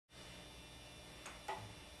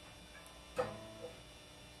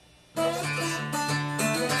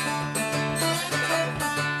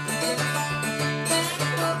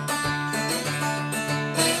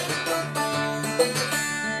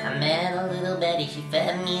Betty, she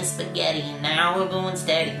fed me a spaghetti, and now we're going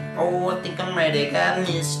steady. Oh, I think I'm ready. Got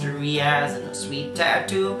mystery eyes and a sweet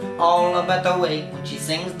tattoo, all about the way when she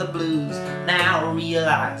sings the blues. Now I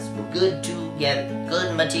realize we're good together,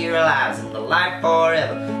 could materialize into life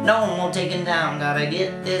forever. No more taking time, gotta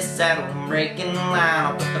get this saddle. I'm breaking the line,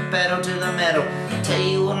 I'll put the pedal to the metal. Tell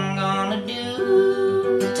you what I'm gonna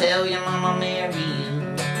do, tell your mama marry you.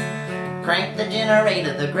 Crank the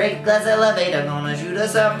generator, the great glass elevator, gonna shoot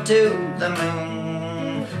us up to the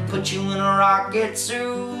moon. Put you in a rocket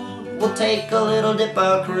suit, we'll take a little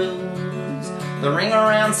dipper cruise. The ring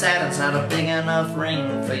around Saturn's not a big enough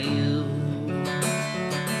ring for you.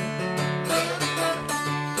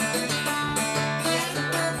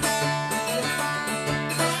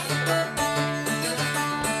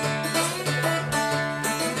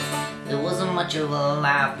 There wasn't much of a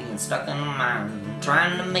life being stuck in a mine,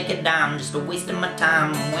 trying to make a dime, just a wasting my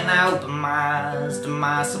time. When I opened my eyes, to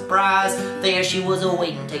my surprise, there she was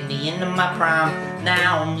awaiting, take me into my prime.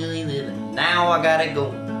 Now I'm really living, now I gotta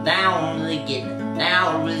go. Now I'm really getting it,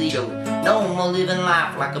 now I really show it. No more living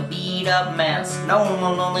life like a beat up mess. No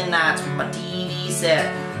more lonely nights with my TV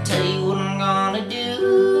set. Tell you what I'm gonna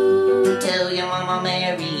do, tell your mama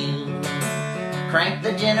marry you. Crank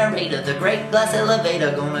the generator, the great glass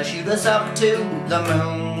elevator, gonna shoot us up to the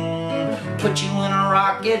moon. Put you in a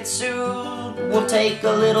rocket suit, we'll take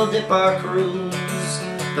a little dipper cruise.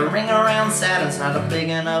 The ring around Saturn's not a big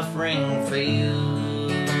enough ring for you.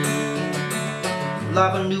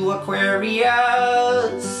 Love a new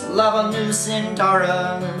Aquarius, love a new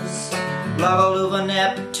Centaurus, love a Luva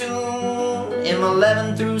Neptune,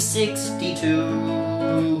 M11 through 62.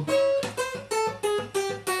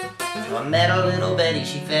 I met a little Betty,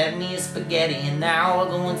 she fed me a spaghetti, and now we're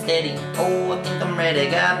going steady. Oh, I think I'm ready.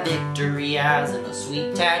 Got victory eyes and a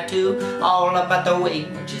sweet tattoo, all about the way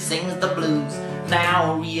when she sings the blues.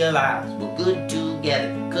 Now I realize we're good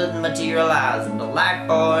together, could materialize into life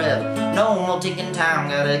forever. No more taking time,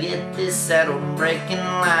 gotta get this settled and breaking the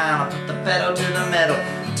line. I'll put the pedal to the metal.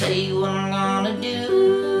 Tell you what I'm gonna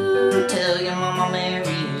do, tell your mama marry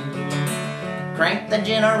you. Crank the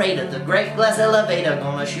generator, the great glass elevator,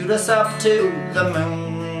 gonna shoot us up to the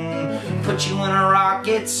moon. Put you in a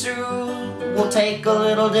rocket suit, we'll take a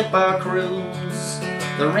little dipper cruise.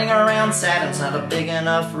 The ring around Saturn's not a big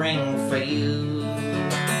enough ring for you.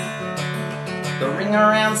 The ring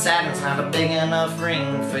around Saturn's not a big enough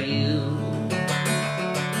ring for you.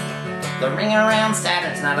 The ring around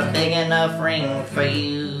Saturn's not a big enough ring for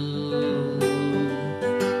you.